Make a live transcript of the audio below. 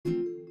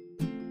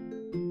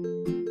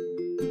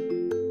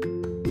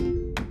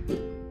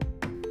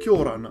Kia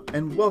ora,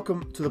 and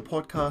welcome to the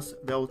podcast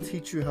that will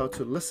teach you how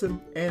to listen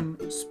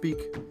and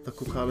speak the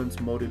Cook Islands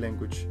Māori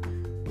language.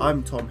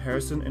 I'm Tom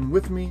Harrison, and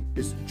with me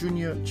is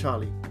Junior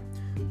Charlie.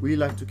 We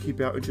like to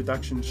keep our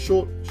introductions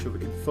short so we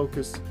can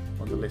focus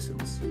on the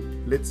lessons.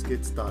 Let's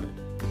get started.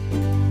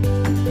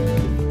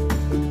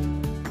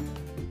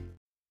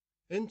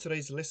 In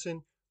today's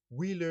lesson,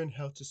 we learn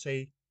how to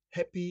say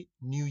Happy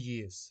New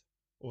Year's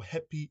or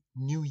Happy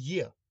New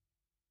Year.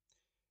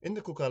 In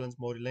the Cook Islands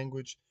Māori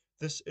language,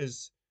 this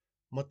is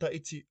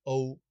Mataiti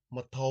o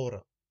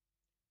Mataora.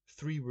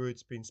 3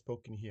 words being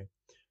spoken here.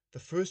 The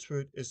first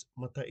word is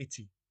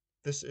Mataiti.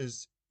 This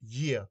is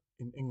year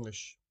in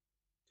English.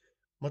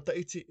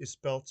 Mataiti is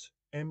spelt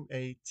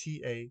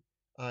Mataiti.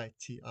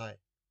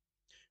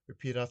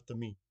 Repeat after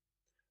me.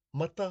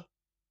 Mataiti.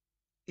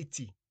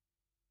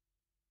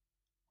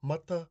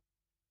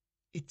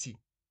 Mataiti.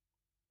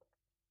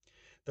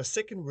 The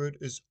second word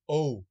is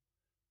O.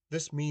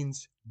 This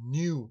means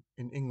new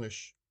in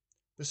English.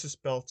 This is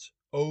spelt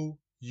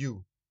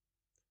O-U.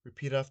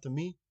 Repeat after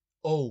me.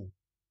 O.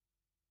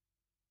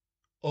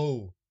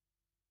 O.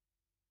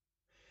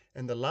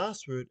 And the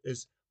last word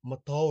is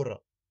Mataora.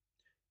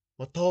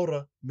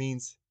 Mataora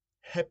means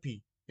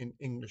happy in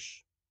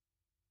English.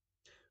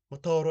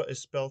 Mataora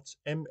is spelt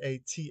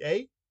Mataora.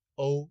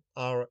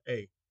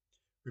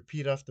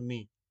 Repeat after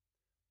me.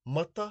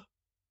 Mataora.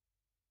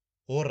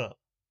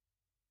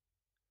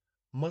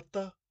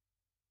 Mataora.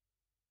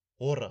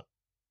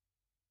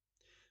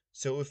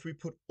 So if we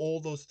put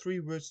all those 3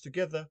 words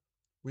together,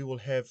 we will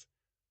have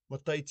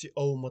Mataiti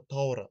o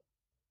Mataora.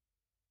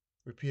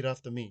 Repeat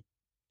after me.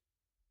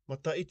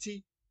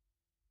 Mataiti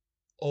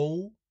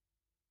o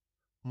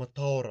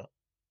Mataora.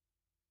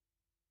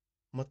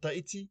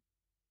 Mataiti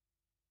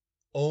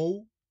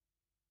o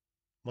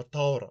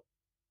Mataora.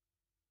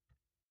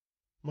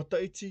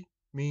 Mataiti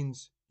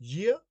means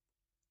year,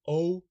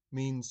 O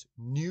means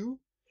new,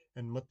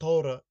 and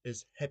Mataora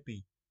is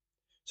happy.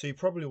 So you're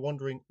probably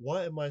wondering,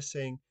 why am I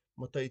saying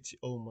Mataiti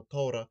o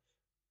Mataora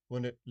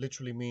when it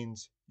literally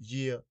means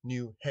year,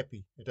 new,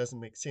 happy? It doesn't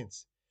make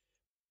sense.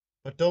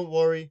 But don't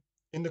worry,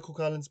 in the Cook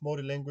Islands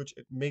Māori language,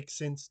 it makes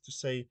sense to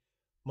say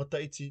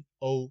Mataiti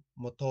o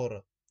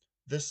Mataora.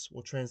 This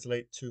will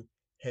translate to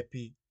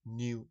Happy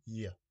New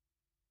Year.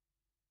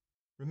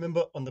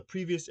 Remember, on the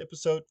previous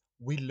episode,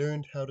 we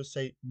learned how to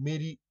say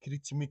Meri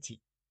Kiritimiti,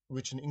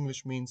 which in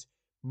English means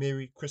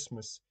Merry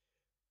Christmas.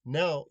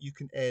 Now you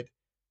can add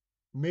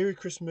Merry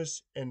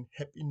Christmas and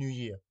Happy New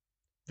Year.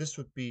 This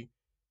would be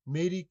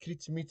Meri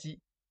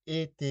Kiritimiti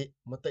e te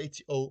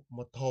Mataiti o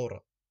Mataora.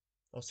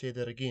 I'll say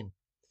that again.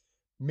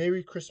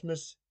 Merry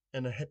Christmas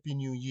and a Happy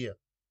New Year.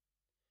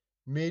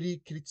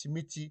 Meri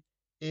Kiritimiti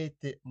e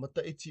te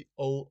Mataiti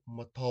o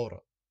Mataora.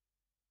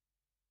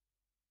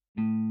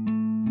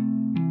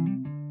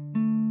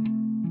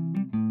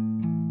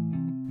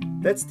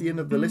 That's the end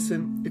of the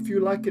lesson. If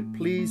you like it,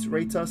 please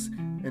rate us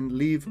and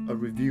leave a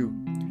review.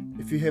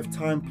 If you have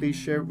time, please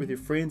share it with your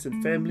friends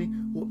and family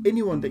or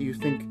anyone that you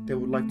think that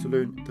would like to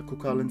learn the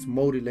Cook Islands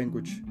Māori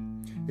language.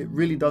 It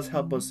really does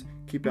help us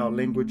keep our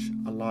language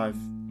alive.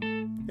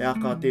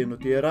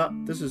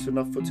 This is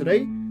enough for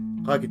today.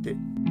 Ka kite.